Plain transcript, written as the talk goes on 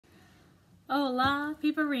Hola,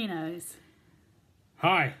 Piperinos.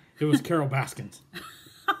 Hi, it was Carol Baskins.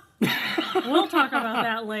 We'll talk about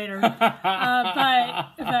that later.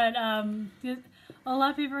 Hola,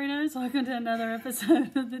 Piperinos. Welcome to another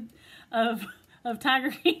episode of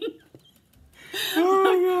Tiger King. Oh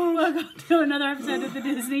my gosh. Welcome to another episode of the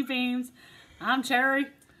Disney Beams. I'm Cherry.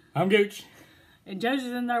 I'm Gooch. And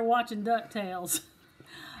Josie's in there watching DuckTales.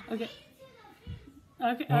 Okay.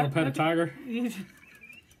 Okay. Want to pet a tiger?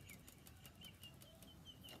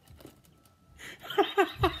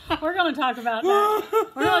 We're going to talk about that.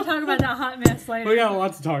 We're going to talk about that hot mess later. We got a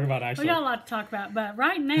lot to talk about, actually. We got a lot to talk about. But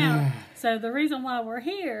right now, so the reason why we're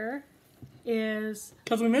here is...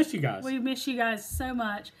 because we missed you guys. We miss you guys so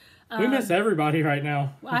much. We miss everybody right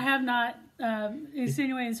now. I have not,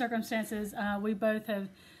 insinuating circumstances, we both have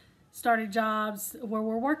started jobs where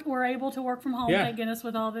we're able to work from home. Yeah. Thank goodness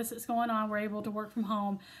with all this that's going on, we're able to work from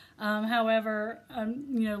home. However,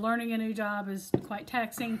 learning a new job is quite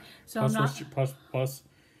taxing. So Plus,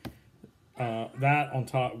 that on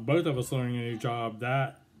top, both of us learning a new job,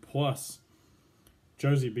 that plus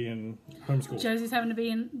Josie being homeschooled. Josie's having to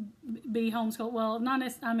be homeschooled. Well,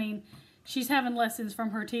 she's having lessons from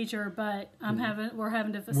her teacher, but we're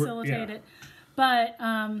having to facilitate it. But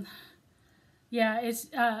it's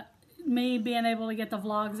me being able to get the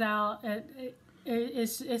vlogs out.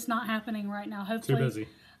 It's not happening right now. Hopefully, too busy.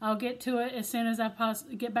 I'll get to it as soon as I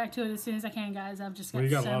get back to it as soon as I can, guys. I've just got, you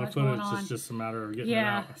got so a lot much of footage. going on. It's just a matter of getting it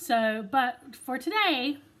Yeah. out. So, but for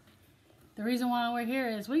today, the reason why we're here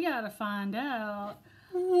is we got to find out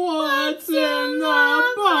what's in the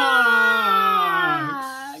box.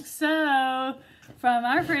 So, from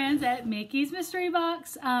our friends at Mickey's Mystery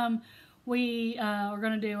Box, we are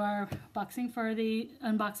going to do our unboxing for the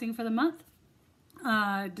month.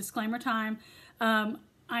 Disclaimer time.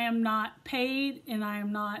 I am not paid, and I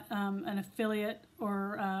am not an affiliate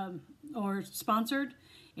or sponsored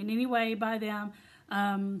in any way by them.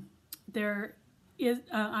 I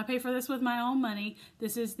pay for this with my own money.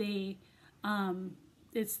 This is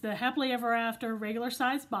it's the Happily Ever After regular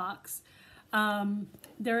size box.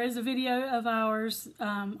 There is a video of ours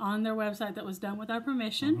on their website that was done with our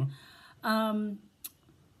permission.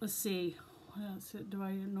 Let's see. What else do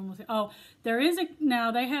I normally say? Oh,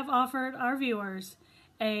 now they have offered our viewers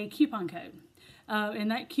a coupon code.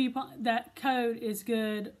 And that code is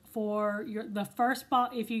good for the first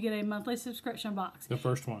box. If you get a monthly subscription box, The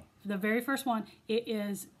first one. the very first one, it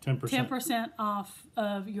is 10% off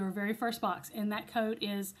of your very first box. And that code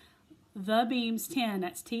is TheBeams10.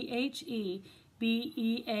 That's TheBeams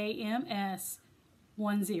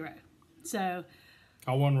 10. So,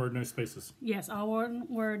 all one word, no spaces. yes, all one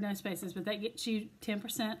word, no spaces. But that gets you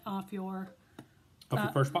 10% off your Your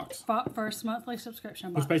first box. first monthly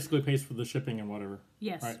subscription box. Which basically pays for the shipping and whatever.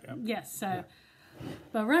 Yes. Right, yep. Yes. So,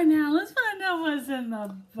 but right now, let's find out what's in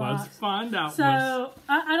the box. Let's find out. So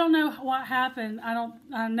I don't know what happened.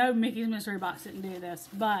 I know Mickey's Mystery Box didn't do this,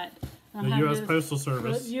 but The U.S. Postal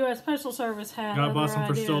Service. The U.S. Postal Service had. God bless them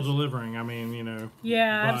for ideas. still delivering. I mean,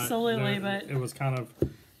 Yeah, absolutely. But it was kind of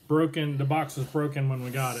broken. The box was broken when we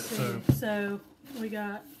got it. So we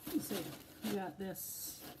got. Let's see. We got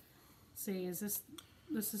this. Let's see,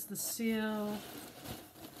 this is the seal.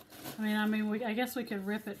 I guess we could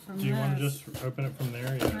rip it from this. Do you want to just open it from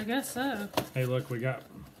there? Yeah. I guess so. Hey, look, we got.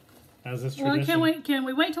 As this Well, tradition. can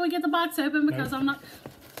we wait till we get the box open because Nope. I'm not.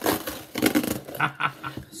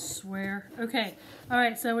 Swear. Okay. All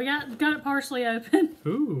right. So we got it partially open.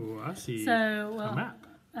 Ooh, I see. So a map.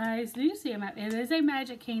 I do see a map. It is a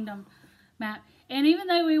Magic Kingdom map. And even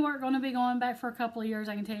though we weren't going to be going back for a couple of years,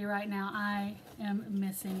 I can tell you right now, I am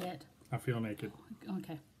missing it. I feel naked.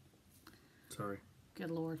 Okay. Sorry.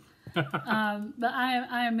 Good Lord. But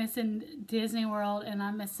I am missing Disney World, and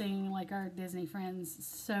I'm missing our Disney friends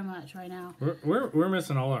so much right now. We're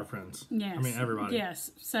missing all our friends. Yes. I mean, everybody.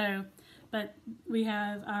 Yes. So, but we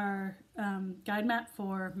have our guide map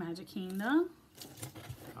for Magic Kingdom.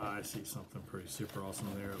 I see something pretty super awesome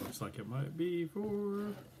there. It looks like it might be for...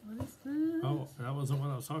 What is this? Oh, that wasn't what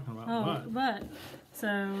I was talking about. Oh, but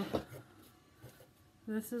so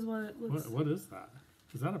this is what it looks. What is that?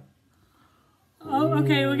 Is that a... Oh,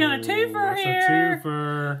 okay. We got a twofer that's here. A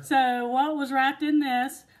twofer. So what was wrapped in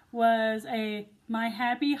this was a My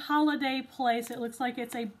Happy Holiday Place. It looks like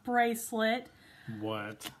it's a bracelet.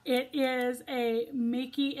 What? It is a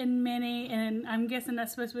Mickey and Minnie, and I'm guessing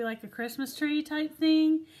that's supposed to be like a Christmas tree type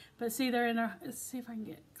thing. But see, they're in their. Let's see if I can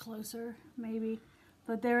get closer, maybe.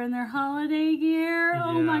 But they're in their holiday gear.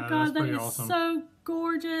 Oh Yeah, my God, that is awesome. so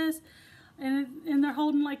gorgeous. And they're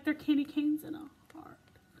holding their candy canes in a part.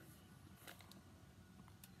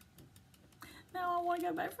 now I want to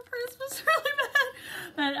go back for Christmas really bad.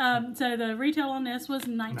 But so the retail on this was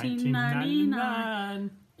 $19.99,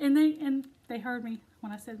 and they heard me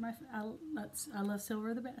when I said I love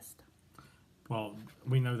silver the best. Well,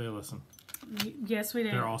 we know they listen. Yes, we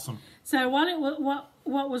did. They're awesome. So what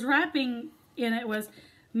was wrapping in it was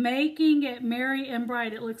making it merry and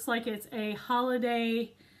bright. It looks like it's a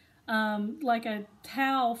holiday, like a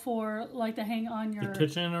towel for like to hang on your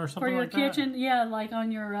kitchen or something for your like kitchen. That? Yeah, like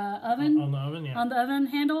on your oven. On the oven, yeah. On the oven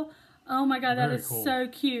handle. Oh my God, that Very is cool. so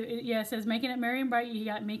cute. It says making it merry and bright. You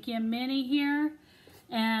got Mickey and Minnie here,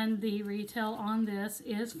 and the retail on this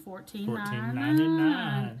is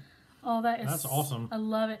 $14.99. Oh, that's awesome. I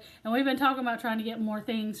love it. And we've been talking about trying to get more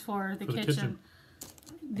things for the kitchen.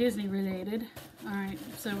 Disney related. All right,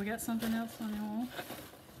 so we got something else on the wall.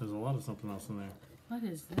 There's a lot of something else in there. What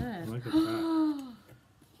is this? Look at that.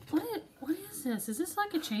 What is this? Is this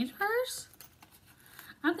like a change purse?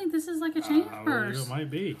 I think this is like a change purse. It might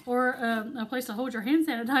be. Or a place to hold your hand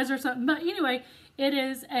sanitizer or something. But anyway, it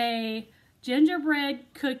is a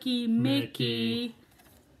gingerbread cookie Mickey.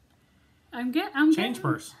 I'm change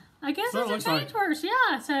purse. I guess it's a change purse.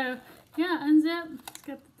 Yeah. So yeah, unzip. It's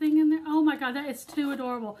got the thing in there. Oh my God, that is too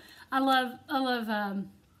adorable. I love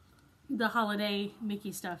the holiday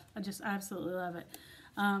Mickey stuff. I just absolutely love it.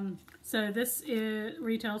 So this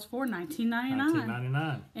retails for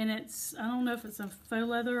 $19.99. And it's, I don't know if it's a faux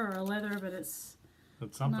leather or a leather, but it's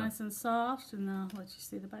nice and soft. And I'll let you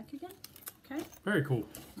see the back again. Okay. Very cool.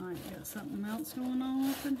 All right, got something else going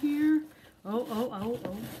on up in here. Oh.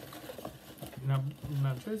 Now,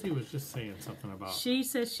 Josie was just saying something about... She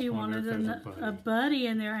says she wanted a buddy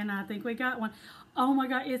in there, and I think we got one. Oh my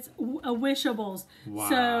God, it's a Wishables.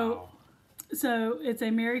 Wow. So it's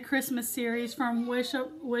a Merry Christmas series from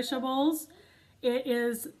Wishables. It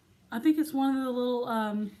is, I think it's one of the little...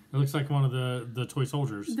 it looks like one of the toy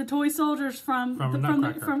soldiers. The toy soldiers from the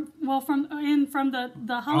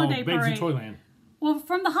holiday parade. Babes in Toyland. Well,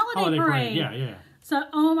 from the holiday parade. Yeah. So,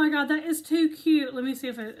 oh my God, that is too cute. Let me see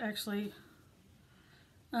if it actually...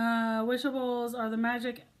 Wishables are the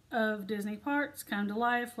magic of Disney parks. Come to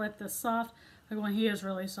life. Let the soft... He is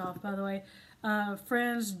really soft, by the way.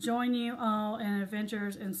 Friends, join you all in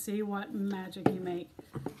adventures and see what magic you make.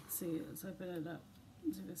 Let's see, let's open it up.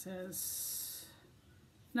 Let's see if it says...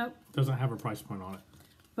 Nope. Doesn't have a price point on it.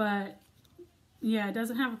 But, yeah, it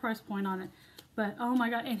doesn't have a price point on it. But, oh my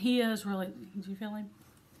God, and he is really... Did you feel him?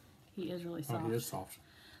 He is really soft. Oh, he is soft.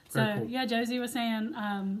 Very cool. Yeah, Josie was saying,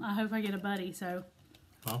 I hope I get a buddy, so...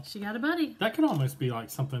 Well, she got a buddy. That could almost be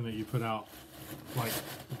like something that you put out like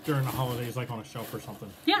during the holidays, like on a shelf or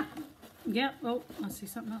something. Yeah. Yeah. Oh, I see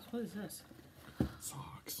something else. What is this?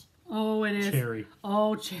 Socks. Oh, it is. Cherry.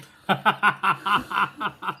 Oh, cherry. Cherry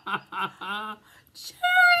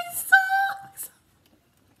socks.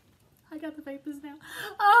 I got the papers now.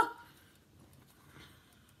 Oh.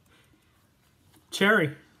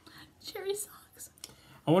 Cherry. Cherry socks.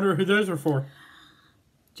 I wonder who those are for.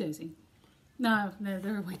 Josie. No,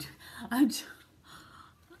 they're way too...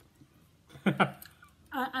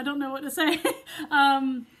 I don't know what to say.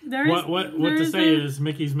 What to say is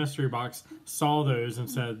Mickey's Mystery Box saw those and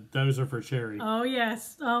said, those are for Cherry. Oh,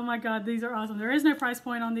 yes. Oh, my God. These are awesome. There is no price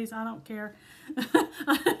point on these. I don't care.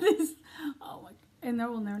 And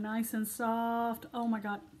they're nice and soft. Oh, my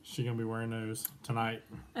God. She's going to be wearing those tonight.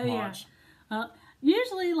 Watch. Yeah.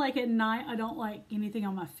 Usually, like, at night, I don't like anything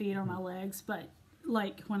on my feet or my legs, but...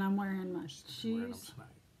 Like when I'm wearing my shoes.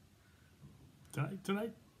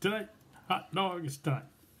 Tonight. Hot dogs tonight.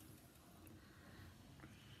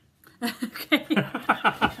 Okay.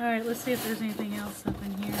 All right, let's see if there's anything else up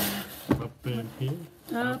in here.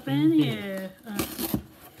 Up in here.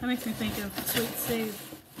 That makes me think of Sweet Save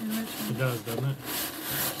in Richmond. It does, doesn't it?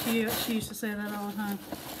 She used to say that all the time.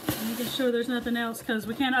 I'm making sure there's nothing else because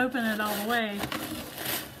we can't open it all the way.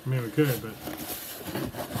 I mean, we could, but...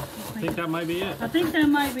 I think that might be it. I think that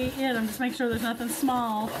might be it. I'm just making sure there's nothing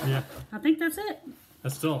small. Yeah. I think that's it.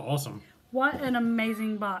 That's still awesome. What an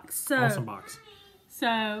amazing box. Awesome box.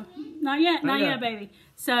 So, not yet, baby.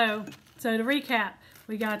 So to recap,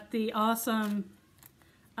 we got the awesome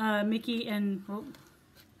Mickey and... Oh,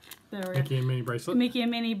 there we go. Mickey and Minnie bracelet. Mickey and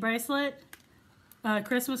Minnie bracelet.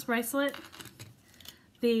 Christmas bracelet.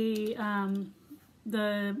 The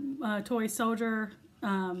toy soldier...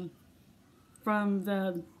 from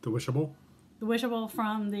the Wishable. The Wishable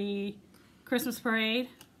from the Christmas parade.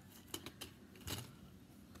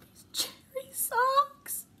 Cherry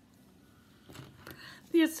socks.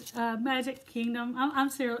 This Magic Kingdom.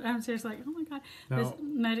 I'm serious. Like, oh my God. Now, this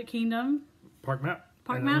Magic Kingdom. Park map.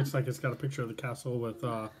 Park and map. It looks like it's got a picture of the castle with.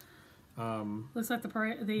 Looks like the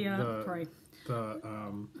parade. The parade.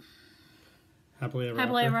 Happily Ever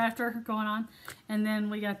Happily After. Ever After going on. And then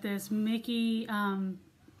we got this Mickey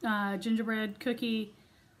gingerbread cookie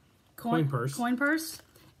Coin purse. Coin purse.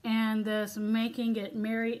 And this Making It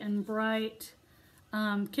Merry and Bright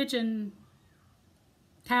kitchen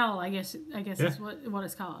towel, I guess is what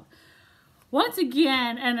it's called. Once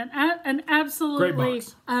again, an absolutely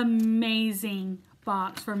amazing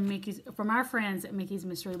box from our friends at Mickey's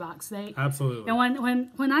Mystery Box. Absolutely. And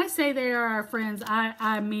when I say they are our friends,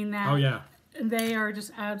 I mean that. Oh yeah. They are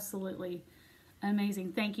just absolutely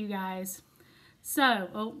amazing. Thank you guys. So,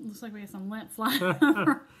 looks like we have some lint flying.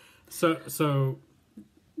 So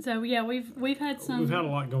yeah, we've had a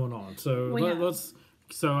lot going on. So let's.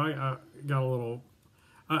 So I got a little.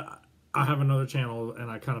 I have another channel,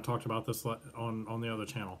 and I kind of talked about this on the other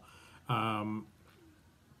channel.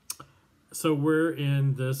 So we're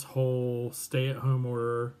in this whole stay-at-home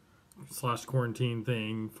order / quarantine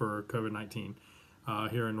thing for COVID-19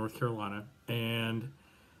 here in North Carolina, and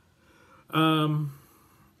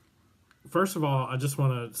first of all, I just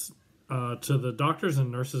want to the doctors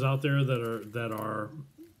and nurses out there that are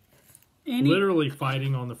literally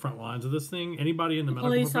fighting on the front lines of this thing. Anybody in the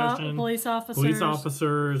medical profession, police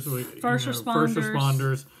officers, first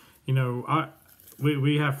responders. You know,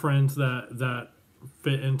 we have friends that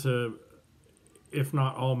fit into, if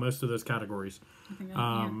not all, most of those categories.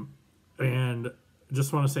 And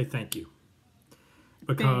just want to say thank you,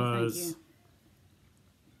 because thank you.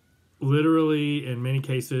 Literally, in many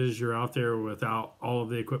cases, you're out there without all of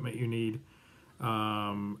the equipment you need,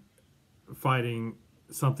 fighting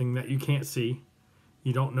something that you can't see.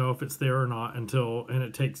 You don't know if it's there or not and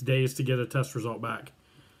it takes days to get a test result back.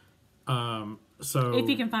 So if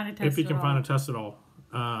you can find a test at all.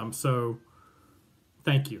 So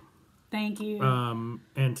thank you. Thank you.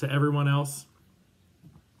 And to everyone else,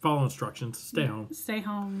 follow instructions. Stay home. Stay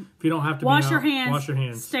home. If you don't have to wash be your out, hands. wash your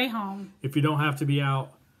hands. Stay home. If you don't have to be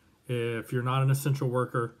out, if you're not an essential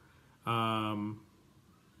worker,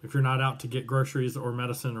 if you're not out to get groceries or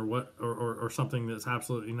medicine or something that's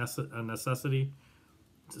absolutely a necessity,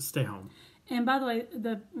 just stay home. And by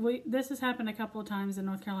the way, this has happened a couple of times in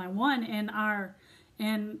North Carolina. One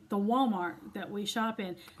in the Walmart that we shop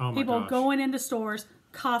in. Oh my People gosh. going into stores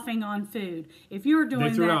coughing on food. If you're doing that,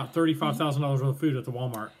 they threw out $35,000 worth of food at the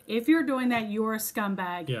Walmart. If you're doing that, you're a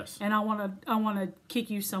scumbag. Yes. And I want to kick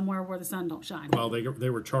you somewhere where the sun don't shine. Well, they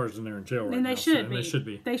were charged and they're in jail right and now. they should be. They should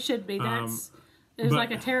be. They should be. It was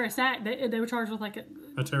like a terrorist act. They were charged with like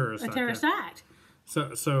a terrorist act.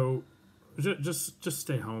 So just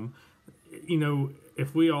stay home. You know,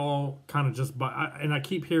 if we all kind of just and I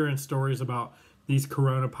keep hearing stories about these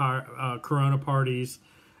corona parties,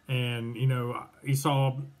 and you know, you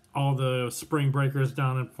saw all the spring breakers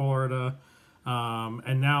down in Florida,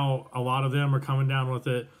 and now a lot of them are coming down with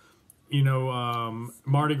it. You know,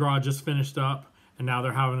 Mardi Gras just finished up, and now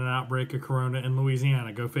they're having an outbreak of corona in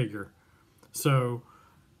Louisiana. Go figure. So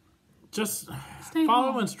just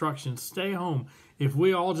follow instructions. Stay home. If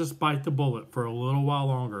we all just bite the bullet for a little while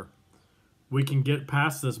longer, we can get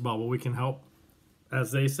past this bubble. We can help,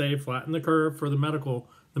 as they say, flatten the curve for the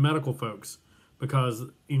medical folks. Because,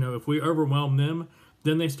 you know, if we overwhelm them,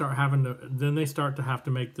 then they start to have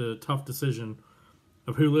to make the tough decision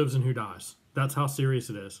of who lives and who dies. That's how serious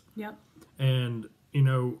it is. Yep. And, you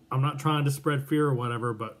know, I'm not trying to spread fear or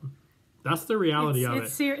whatever, but that's the reality of it.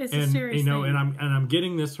 It's a serious you know, thing. and I'm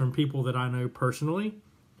getting this from people that I know personally,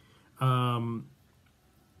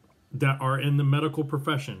 that are in the medical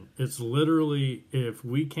profession. It's literally, if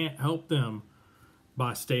we can't help them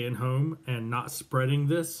by staying home and not spreading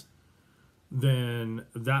this, then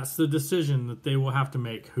that's the decision that they will have to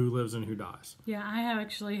make, who lives and who dies. Yeah, I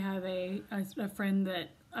actually have a friend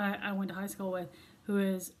that I went to high school with who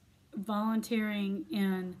is volunteering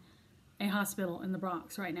in a hospital in the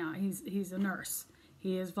Bronx right now. He's a nurse.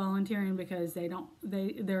 He is volunteering because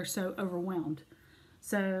they're so overwhelmed.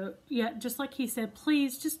 So yeah, just like he said,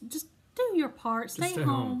 please just do your part. Stay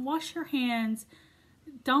home. Wash your hands.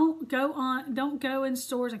 Don't go in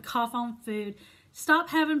stores and cough on food. Stop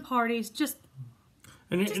having parties. Just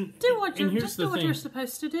do what you're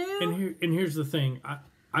supposed to do. And here's the thing.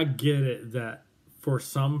 I get it that for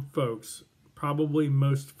some folks, probably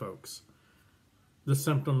most folks, the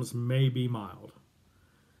symptoms may be mild.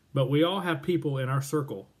 But we all have people in our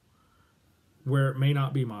circle where it may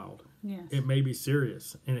not be mild. Yes. It may be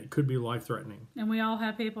serious, and it could be life-threatening. And we all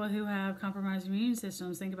have people who have compromised immune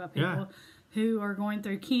systems. Think about people who are going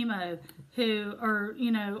through chemo, who are,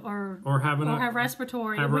 you know, or have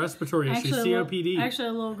respiratory issues, COPD. Actually,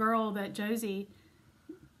 a little girl that Josie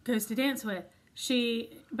goes to dance with, she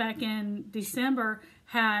back in December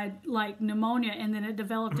had like pneumonia, and then it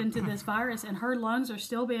developed into this virus, and her lungs are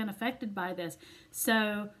still being affected by this.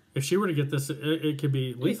 So if she were to get this, it could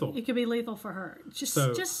be lethal. It could be lethal for her. Just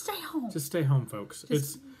stay home. Just stay home, folks.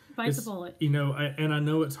 Bite the bullet. You know, and I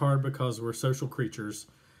know it's hard because we're social creatures.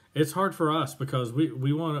 It's hard for us because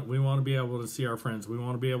we want to be able to see our friends. We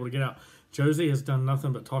want to be able to get out. Josie has done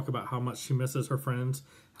nothing but talk about how much she misses her friends,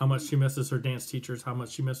 how much she misses her dance teachers, how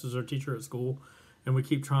much she misses her teacher at school, and we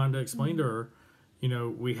keep trying to explain to her, you know,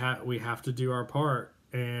 we have to do our part,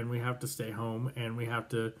 and we have to stay home, and we have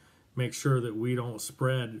to make sure that we don't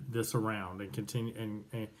spread this around and continue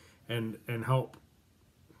and help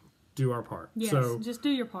do our part. Yes, so just do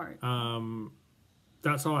your part.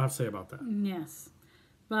 That's all I have to say about that. Yes,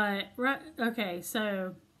 but okay,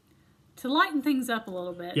 so to lighten things up a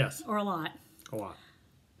little bit, yes, or a lot.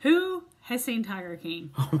 Who has seen Tiger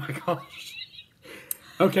King? Oh my gosh.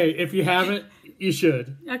 Okay, if you haven't, you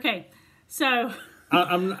should. Okay, so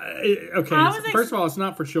I'm okay. First of all, it's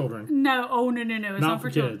not for children. No, no, it's not for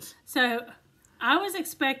children. Kids. So I was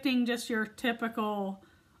expecting just your typical.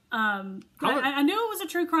 I knew it was a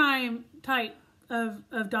true crime type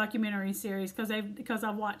of documentary series because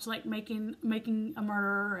I've watched like making a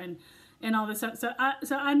murderer and all this stuff. So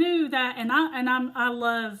I knew that, and I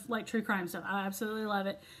love like true crime stuff. I absolutely love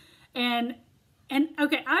it. And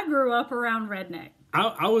okay, I grew up around redneck.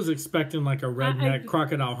 I was expecting like a redneck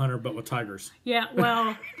crocodile hunter, but with tigers. Yeah,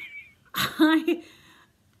 well,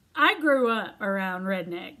 I grew up around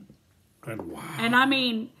redneck. And wow. And I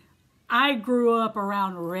mean, I grew up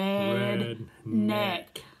around redneck.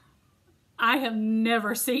 I have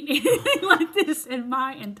never seen anything like this in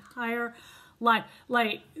my entire life.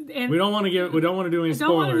 Like, and we don't want to do any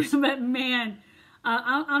spoilers. But man,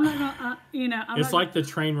 I'm not gonna. It's like the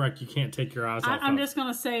train wreck. You can't take your eyes off. I'm just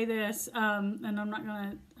gonna say this, and I'm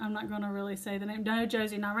not gonna really say the name. No,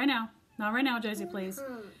 Josie, not right now. Not right now, Josie, please.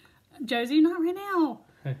 Josie, not right now.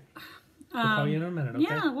 Hey, we'll call you in a minute. Okay?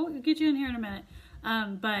 Yeah, we'll get you in here in a minute.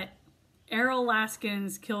 But Errol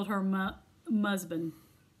Laskins killed her husband.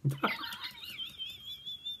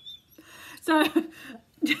 So,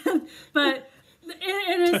 but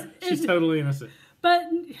she's totally innocent. But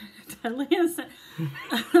totally innocent.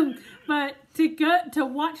 But to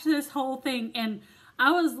watch this whole thing, and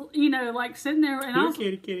I was, like sitting there, and I was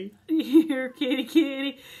kitty. Here,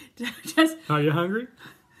 kitty. Just. Are you hungry?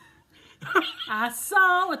 I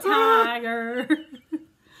saw a tiger,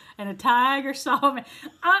 and a tiger saw me.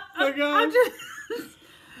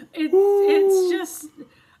 It's just.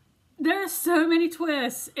 There are so many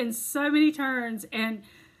twists and so many turns and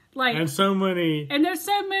so many. And there's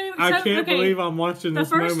so many. I can't believe I'm watching this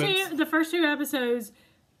moment. The first two episodes,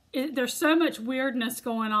 there's so much weirdness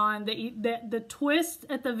going on that the twist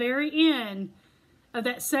at the very end of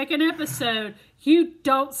that second episode you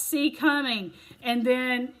don't see coming, and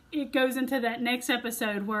then it goes into that next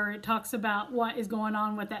episode where it talks about what is going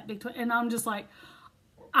on with that big twist, and I'm just like.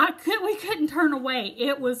 We couldn't turn away.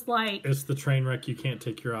 It was like... It's the train wreck you can't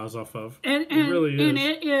take your eyes off of. And it really is. And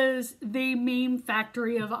it is the meme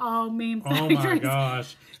factory of all meme factories. Oh my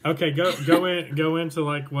gosh. Okay, go into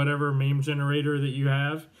like whatever meme generator that you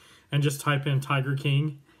have and just type in Tiger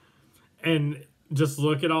King and just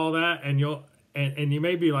look at all that and you'll... And you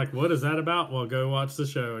may be like, what is that about? Well, go watch the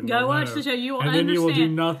show. And go watch the show. You will understand. And then you will do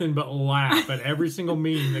nothing but laugh at every single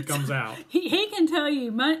meme that comes out. He can tell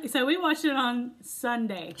you. So we watched it on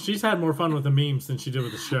Sunday. She's had more fun with the memes than she did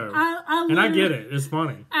with the show. And I get it. It's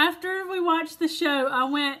funny. After we watched the show, I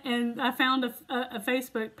went and I found a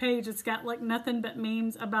Facebook page that's got like nothing but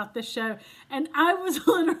memes about this show. And I was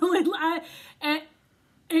literally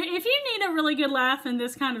if you need a really good laugh in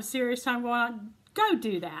this kind of serious time going on, go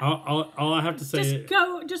do that. All I have to say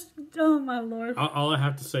oh my Lord. All I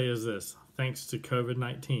have to say is this. Thanks to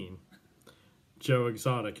COVID-19, Joe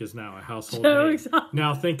Exotic is now a household name.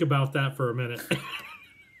 Now think about that for a minute.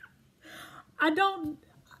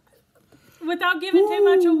 Without giving too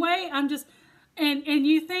much away, I'm just, and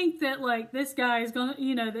you think that like this guy is going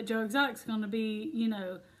to, that Joe Exotic's going to be,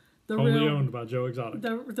 the only owned by Joe Exotic.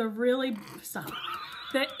 The really, stop.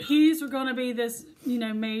 That he's going to be this,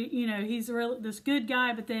 he's this good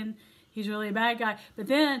guy, but then he's really a bad guy. But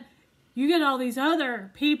then you get all these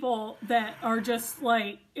other people that are just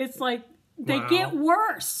like, it's like they get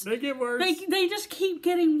worse. They get worse. They just keep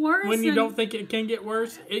getting worse. When you don't think it can get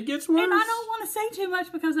worse, it gets worse. And I don't want to say too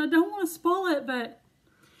much because I don't want to spoil it, but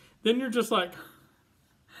then you're just like,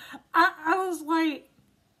 I was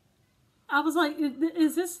like,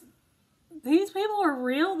 is this? These people are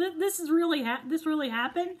real. This really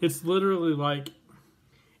happened. It's literally like,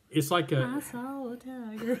 it's like I saw a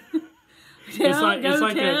tiger.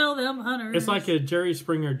 Tell them hunters. It's like a Jerry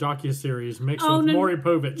Springer docuseries mixed with Maury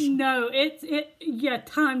Povich. No,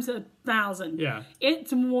 times 1,000. Yeah.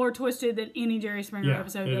 It's more twisted than any Jerry Springer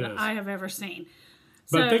episode that I have ever seen.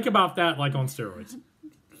 But think about that like on steroids.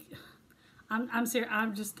 I'm serious.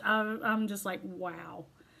 I'm just like, wow.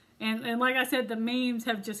 And like I said, the memes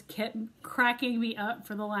have just kept cracking me up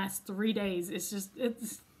for the last 3 days. It's just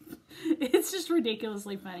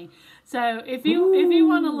ridiculously funny. So if you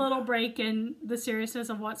want a little break in the seriousness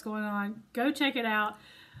of what's going on, go check it out.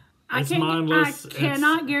 I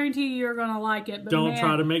cannot guarantee you're going to like it. But don't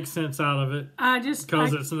try to make sense out of it.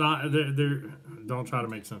 Because it's not. Don't try to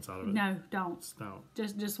make sense out of it. No, don't.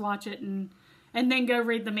 Don't. Just watch it and then go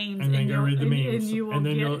read the memes. And then go read the memes. And you will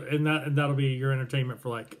that'll be your entertainment for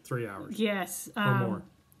like 3 hours. Yes. Or more.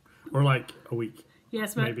 Or like a week.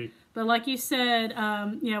 Yes, maybe. But like you said,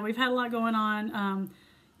 we've had a lot going on.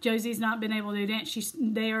 Josie's not been able to dance.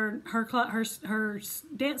 Her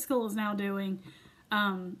dance school is now doing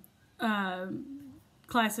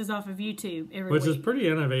classes off of YouTube every week. Which is pretty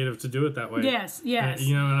innovative to do it that way. Yes.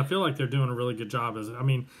 And I feel like they're doing a really good job. I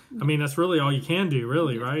mean, that's really all you can do,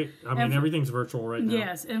 really, right? Everything's virtual right now.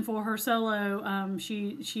 Yes, and for her solo,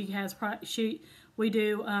 we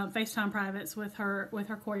do FaceTime privates with her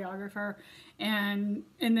choreographer, and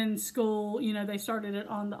then school. They started it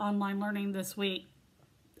on the online learning this week.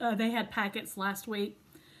 They had packets last week,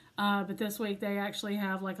 but this week they actually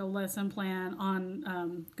have like a lesson plan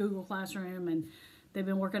on Google Classroom, and they've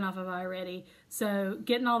been working off of iReady. So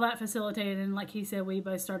getting all that facilitated, and like he said, we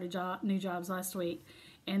both started new jobs last week,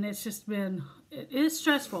 and it's just been it's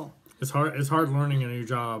stressful. It's hard learning a new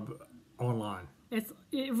job online.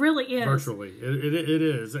 It really is. Virtually. It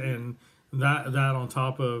is. And that on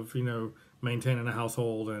top of, maintaining a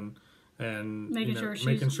household and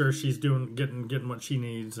making sure she's getting what she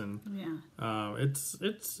needs, and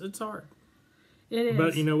it's hard. It is.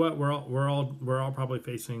 But you know what? We're all probably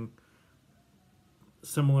facing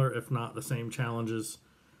similar, if not the same challenges.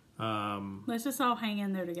 Let's just all hang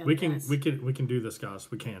in there together. We can do this,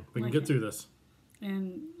 guys. We can get through this.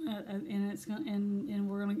 And it's gonna and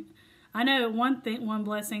we're gonna. I know one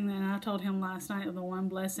blessing that I told him last night. The one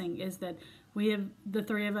blessing is that the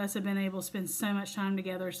three of us have been able to spend so much time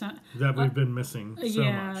together. That we've been missing so much.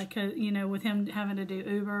 Yeah, because with him having to do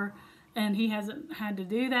Uber, and he hasn't had to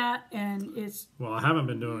do that, and it's. Well, I haven't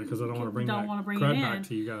been doing it because I don't want to bring cred back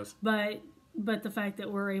to you guys. But the fact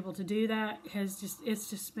that we're able to do that has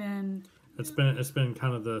been. It's been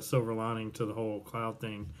kind of the silver lining to the whole cloud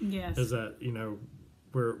thing. Yes. Is that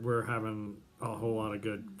we're having a whole lot of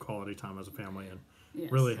good quality time as a family, and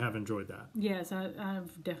really have enjoyed that. Yes,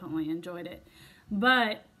 I've definitely enjoyed it.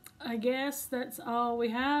 But I guess that's all we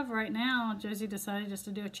have right now. Josie decided just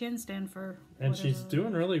to do a chin stand for. And she's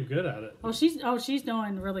doing really good at it. She's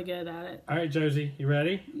doing really good at it. All right, Josie, you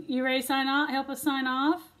ready? You ready to sign off? Help us sign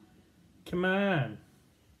off? Come on.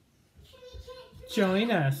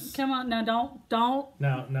 Join us. Come on, no, don't.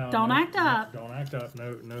 No. Don't act up. Don't act up.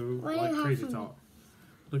 No, like crazy talk.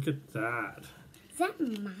 Look at that. Is that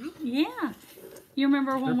mine? Yeah. You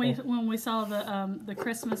remember when we saw the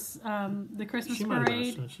Christmas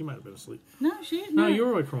parade? She might have been asleep. No, you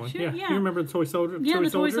were awake for one. Yeah. You remember the toy soldier? Yeah, the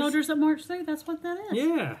toy soldiers that marched through. That's what that is.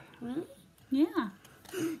 Yeah. Really? Yeah.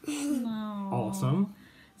 Oh. Awesome.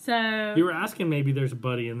 So you were asking maybe there's a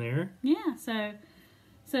buddy in there. Yeah. So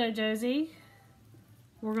Josie,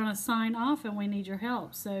 we're gonna sign off, and we need your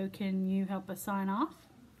help. So can you help us sign off?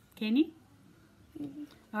 Can you?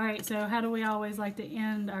 All right, so how do we always like to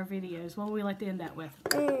end our videos? What do we like to end that with?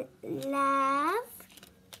 Love,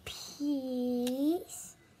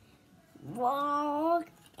 peace, walk,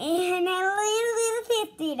 and a little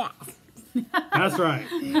 50 dust. That's right.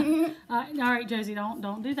 All right, Josie,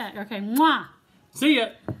 don't do that. Okay, mwah. See ya.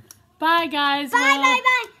 Bye, guys. Bye.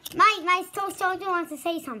 My toy soldier wants to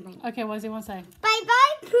say something. Okay, what does he want to say? Bye,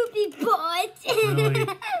 poopy butt. Really?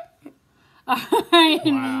 All right,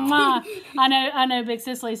 wow. Mwah. I know Big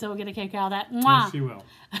Sis Lisa will get a kick out of that. Mwah. Yes, she will.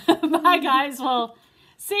 Bye, guys. Well,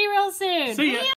 see you real soon. See ya.